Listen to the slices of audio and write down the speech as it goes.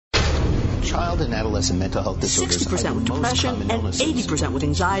Child and adolescent mental health disorders 60% with depression and 80% with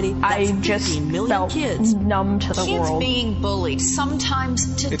anxiety. I just felt numb to the world. Kids being bullied,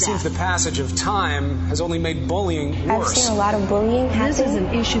 sometimes to death. It seems the passage of time has only made bullying worse. I've seen a lot of bullying happen. This is an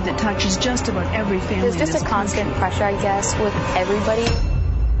issue that touches just about every family. There's just a constant pressure, I guess, with everybody.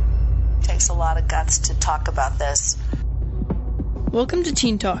 It takes a lot of guts to talk about this. Welcome to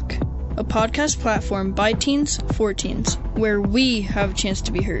Teen Talk, a podcast platform by teens for teens, where we have a chance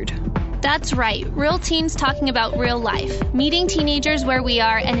to be heard. That's right, real teens talking about real life, meeting teenagers where we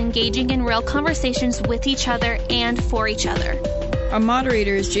are and engaging in real conversations with each other and for each other. Our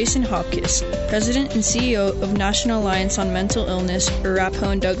moderator is Jason Hopkins, President and CEO of National Alliance on Mental Illness, Arapahoe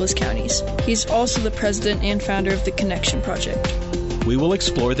and Douglas counties. He's also the president and founder of the Connection Project. We will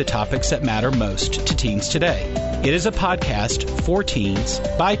explore the topics that matter most to teens today. It is a podcast for teens,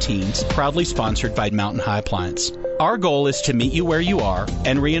 by teens, proudly sponsored by Mountain High Appliance. Our goal is to meet you where you are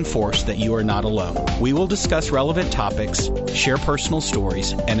and reinforce that you are not alone. We will discuss relevant topics, share personal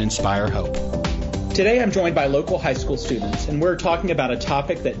stories, and inspire hope. Today I'm joined by local high school students, and we're talking about a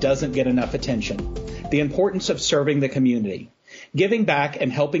topic that doesn't get enough attention, the importance of serving the community. Giving back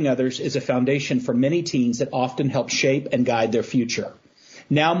and helping others is a foundation for many teens that often help shape and guide their future.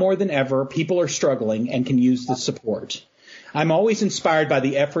 Now more than ever, people are struggling and can use the support. I'm always inspired by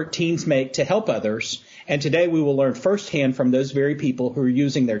the effort teens make to help others, and today we will learn firsthand from those very people who are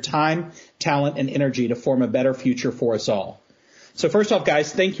using their time, talent, and energy to form a better future for us all. So first off,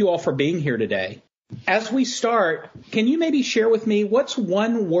 guys, thank you all for being here today. As we start, can you maybe share with me what's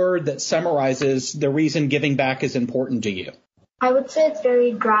one word that summarizes the reason giving back is important to you? I would say it's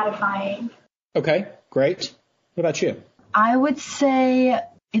very gratifying. Okay, great. What about you? I would say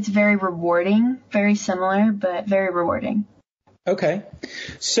it's very rewarding, very similar, but very rewarding. Okay.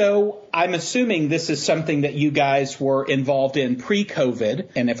 So I'm assuming this is something that you guys were involved in pre-COVID,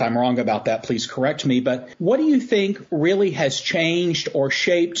 and if I'm wrong about that, please correct me, but what do you think really has changed or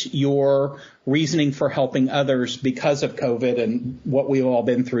shaped your reasoning for helping others because of COVID and what we've all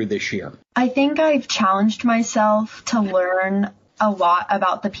been through this year? I think I've challenged myself to learn a lot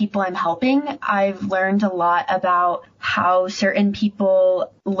about the people I'm helping. I've learned a lot about how certain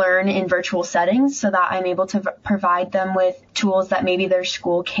people learn in virtual settings so that I'm able to provide them with tools that maybe their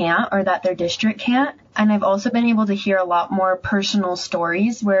school can't or that their district can't. And I've also been able to hear a lot more personal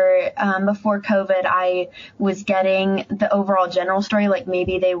stories where before COVID, I was getting the overall general story, like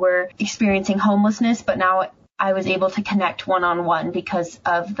maybe they were experiencing homelessness, but now I was able to connect one-on-one because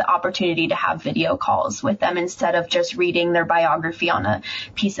of the opportunity to have video calls with them instead of just reading their biography on a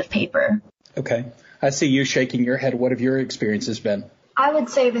piece of paper. Okay. I see you shaking your head. What have your experiences been? I would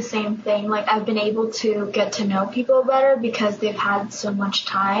say the same thing. Like, I've been able to get to know people better because they've had so much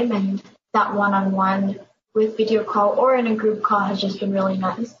time, and that one-on-one with video call or in a group call has just been really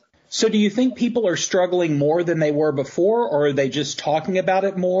nice. So do you think people are struggling more than they were before, or are they just talking about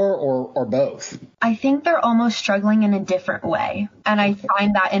it more, or both? I think they're almost struggling in a different way. And I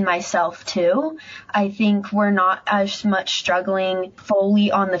find that in myself too. I think we're not as much struggling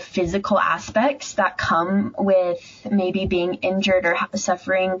fully on the physical aspects that come with maybe being injured or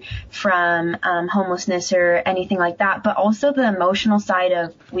suffering from homelessness or anything like that, but also the emotional side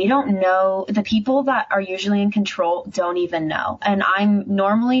of we don't know. The people that are usually in control don't even know. And I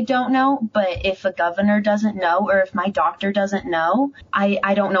normally don't know, but if a governor doesn't know or if my doctor doesn't know,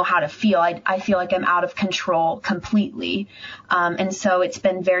 I don't know how to feel. I feel like I'm out of control completely. And so it's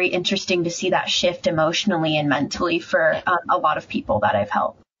been very interesting to see that shift emotionally and mentally for a lot of people that I've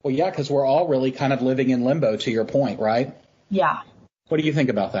helped. Well, yeah, because we're all really kind of living in limbo, to your point, right? Yeah. What do you think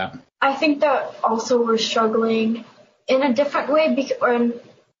about that? I think that also we're struggling in a different way, or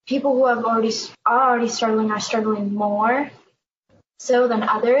people who are already struggling are struggling more so than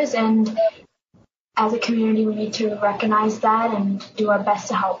others. And as a community, we need to recognize that and do our best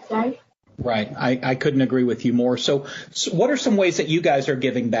to help them. Right. I couldn't agree with you more. So what are some ways that you guys are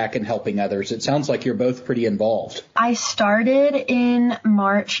giving back and helping others? It sounds like you're both pretty involved. I started in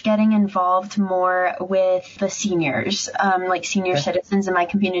March getting involved more with the seniors, like senior citizens in my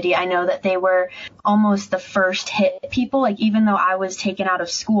community. I know that they were almost the first hit people. Like, even though I was taken out of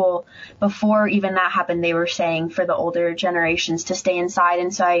school, before even that happened, they were saying for the older generations to stay inside.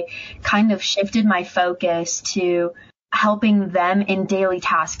 And so I kind of shifted my focus to helping them in daily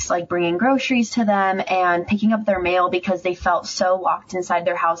tasks like bringing groceries to them and picking up their mail because they felt so locked inside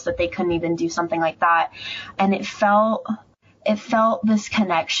their house that they couldn't even do something like that. And it felt this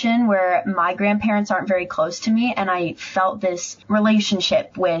connection where my grandparents aren't very close to me, and I felt this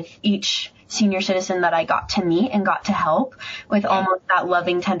relationship with each senior citizen that I got to meet and got to help with almost that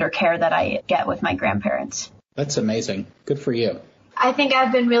loving, tender care that I get with my grandparents. That's amazing. Good for you. I think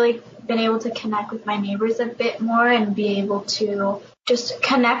I've been really been able to connect with my neighbors a bit more and be able to just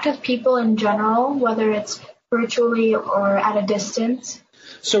connect with people in general, whether it's virtually or at a distance.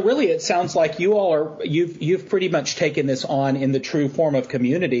 So really, it sounds like you all are, you've pretty much taken this on in the true form of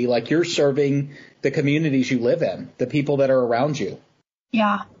community, like you're serving the communities you live in, the people that are around you.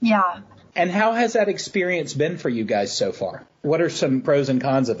 Yeah. And how has that experience been for you guys so far? What are some pros and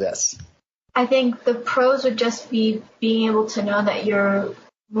cons of this? I think the pros would just be being able to know that you're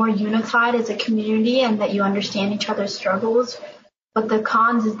more unified as a community and that you understand each other's struggles. But the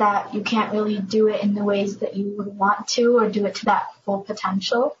cons is that you can't really do it in the ways that you would want to or do it to that full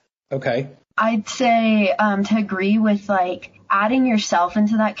potential. Okay. I'd say to agree with like adding yourself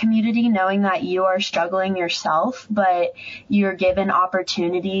into that community, knowing that you are struggling yourself, but you're given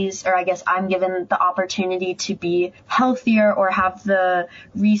opportunities, or I guess I'm given the opportunity to be healthier or have the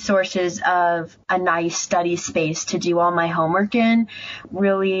resources of a nice study space to do all my homework in,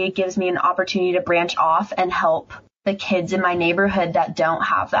 really gives me an opportunity to branch off and help the kids in my neighborhood that don't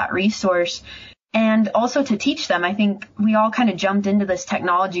have that resource. And also to teach them. I think we all kind of jumped into this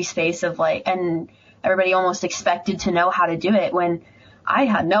technology space of like, and everybody almost expected to know how to do it when I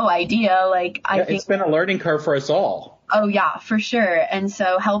had no idea. Like, I think it's been a learning curve for us all. Oh yeah, for sure. And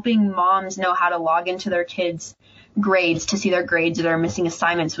so helping moms know how to log into their kids' grades to see their grades or their missing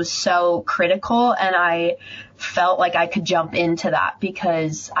assignments was so critical. And I felt like I could jump into that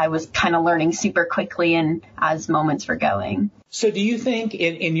because I was kind of learning super quickly and as moments were going. So do you think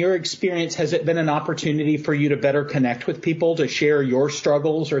in your experience, has it been an opportunity for you to better connect with people, to share your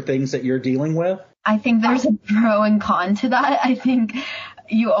struggles or things that you're dealing with? I think there's a pro and con to that. I think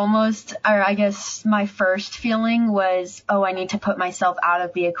you almost, or I guess my first feeling was, oh, I need to put myself out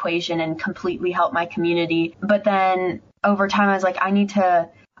of the equation and completely help my community. But then over time, I was like,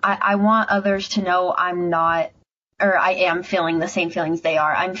 I want others to know I'm not, or I am feeling the same feelings they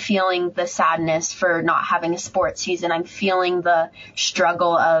are. I'm feeling the sadness for not having a sports season. I'm feeling the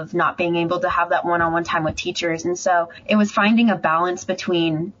struggle of not being able to have that one-on-one time with teachers. And so it was finding a balance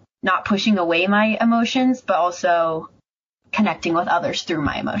between not pushing away my emotions, but also connecting with others through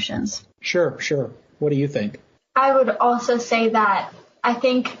my emotions. Sure. What do you think? I would also say that I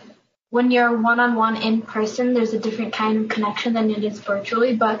think when you're one-on-one in person, there's a different kind of connection than it is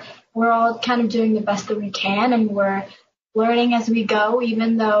virtually, but we're all kind of doing the best that we can and we're learning as we go,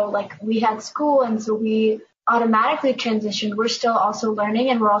 even though like we had school and so we automatically transitioned. We're still also learning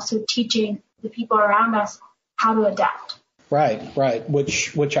and we're also teaching the people around us how to adapt. Right.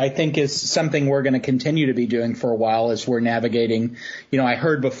 Which I think is something we're going to continue to be doing for a while as we're navigating. You know, I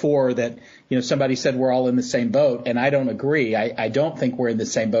heard before that, somebody said we're all in the same boat, and I don't agree. I don't think we're in the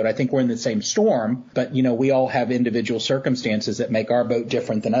same boat. I think we're in the same storm, but, we all have individual circumstances that make our boat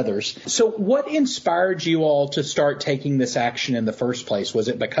different than others. So what inspired you all to start taking this action in the first place? Was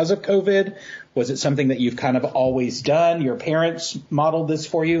it because of COVID? Was it something that you've kind of always done? Your parents modeled this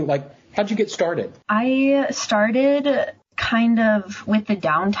for you? Like, how'd you get started? I started kind of with the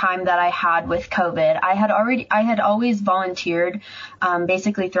downtime that I had with COVID. I had always volunteered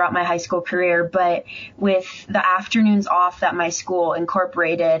basically throughout my high school career, but with the afternoons off that my school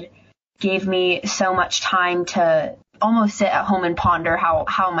incorporated gave me so much time to almost sit at home and ponder how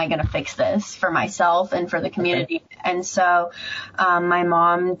am I going to fix this for myself and for the community. Okay. And so my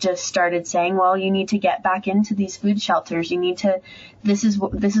mom just started saying, well, you need to get back into these food shelters. This is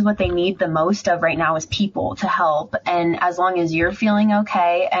what they need the most of right now is people to help. And as long as you're feeling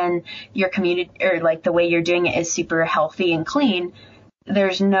okay and your community or like the way you're doing it is super healthy and clean,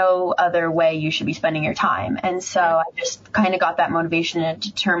 there's no other way you should be spending your time. And so I just kind of got that motivation and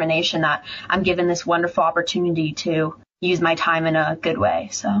determination that I'm given this wonderful opportunity to use my time in a good way.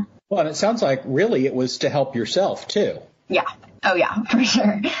 So. Well, and it sounds like really it was to help yourself too. Yeah. Oh yeah, for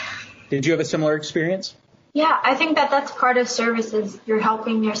sure. Did you have a similar experience? Yeah, I think that's part of service is you're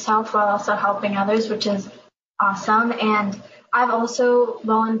helping yourself while also helping others, which is awesome. And I've also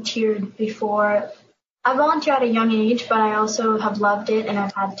volunteered before. I volunteered at a young age, but I also have loved it and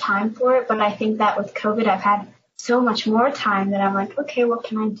I've had time for it. But I think that with COVID, I've had so much more time that I'm like, okay, what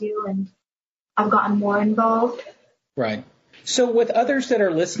can I do? And I've gotten more involved. Right. So with others that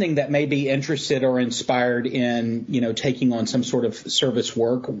are listening that may be interested or inspired in, taking on some sort of service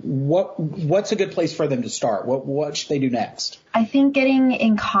work, what's a good place for them to start? What should they do next? I think getting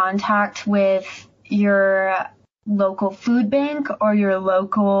in contact with your local food bank or your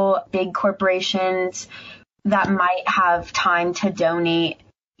local big corporations that might have time to donate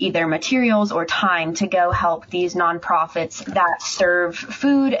either materials or time to go help these nonprofits that serve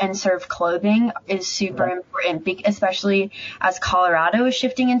food and serve clothing is super important, especially as Colorado is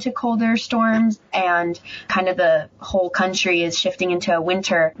shifting into colder storms. and kind of the whole country is shifting into a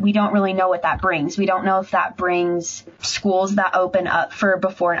winter, we don't really know what that brings. We don't know if that brings schools that open up for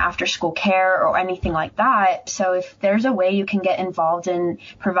before and after school care or anything like that. So if there's a way you can get involved in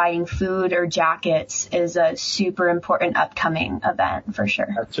providing food or jackets, is a super important upcoming event for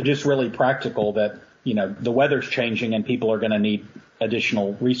sure. So just really practical that, the weather's changing and people are going to need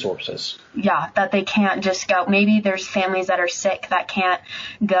additional resources. Yeah, that they can't just go. Maybe there's families that are sick that can't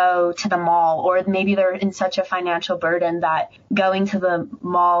go to the mall, or maybe they're in such a financial burden that going to the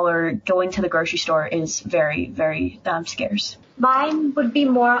mall or going to the grocery store is very, very scarce. Mine would be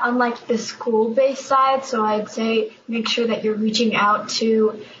more on like the school-based side. So I'd say make sure that you're reaching out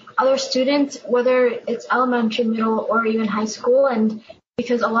to other students, whether it's elementary, middle, or even high school. And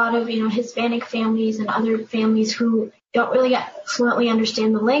because a lot of, Hispanic families and other families who don't really fluently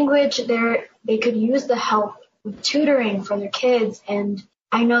understand the language, they could use the help with tutoring for their kids. And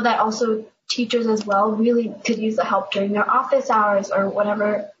I know that also teachers as well really could use the help during their office hours or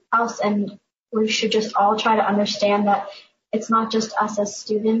whatever else. And we should just all try to understand that it's not just us as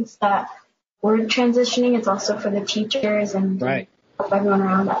students that we're transitioning, it's also for the teachers and everyone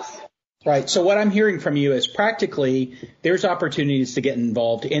around us. Right. So what I'm hearing from you is practically there's opportunities to get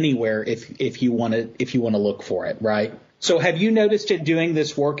involved anywhere if you want to look for it. Right. So have you noticed it doing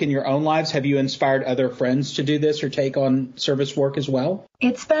this work in your own lives? Have you inspired other friends to do this or take on service work as well?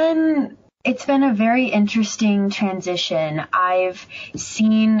 It's been a very interesting transition. I've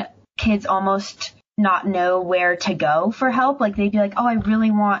seen kids almost not know where to go for help. Like they'd be like, oh, I really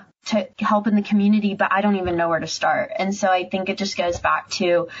want to help in the community, but I don't even know where to start. And so I think it just goes back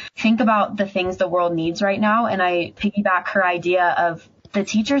to think about the things the world needs right now. And I piggyback her idea of the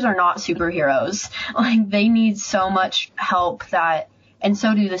teachers are not superheroes. Like they need so much help and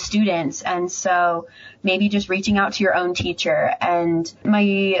so do the students. And so maybe just reaching out to your own teacher. And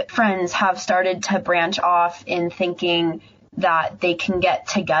my friends have started to branch off in thinking that they can get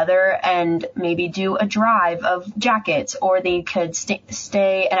together and maybe do a drive of jackets, or they could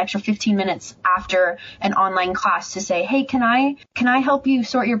stay an extra 15 minutes after an online class to say, hey, can I help you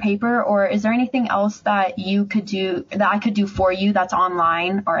sort your paper? Or is there anything else that you could do that I could do for you that's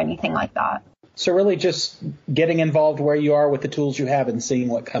online or anything like that? So really just getting involved where you are with the tools you have and seeing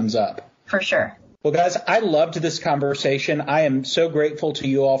what comes up. For sure. Well, guys, I loved this conversation. I am so grateful to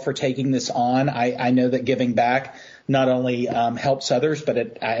you all for taking this on. I know that giving back not only helps others,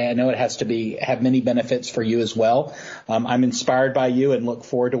 but I know it has to have many benefits for you as well. I'm inspired by you and look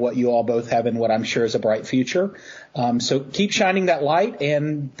forward to what you all both have in what I'm sure is a bright future. So keep shining that light,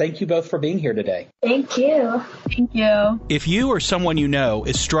 and thank you both for being here today. Thank you. Thank you. If you or someone you know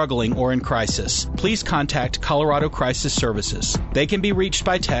is struggling or in crisis, please contact Colorado Crisis Services. They can be reached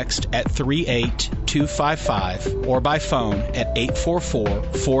by text at 38255 or by phone at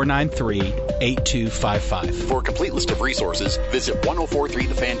 844-493-8255. For a complete list of resources, visit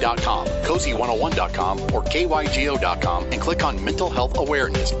 1043thefan.com, cozy101.com, or kygo.com and click on Mental Health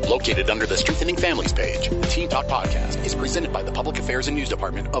Awareness, located under the Strengthening Families page. The Teen Talk Podcast is presented by the Public Affairs and News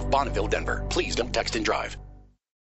Department of Bonneville, Denver. Please don't text and drive.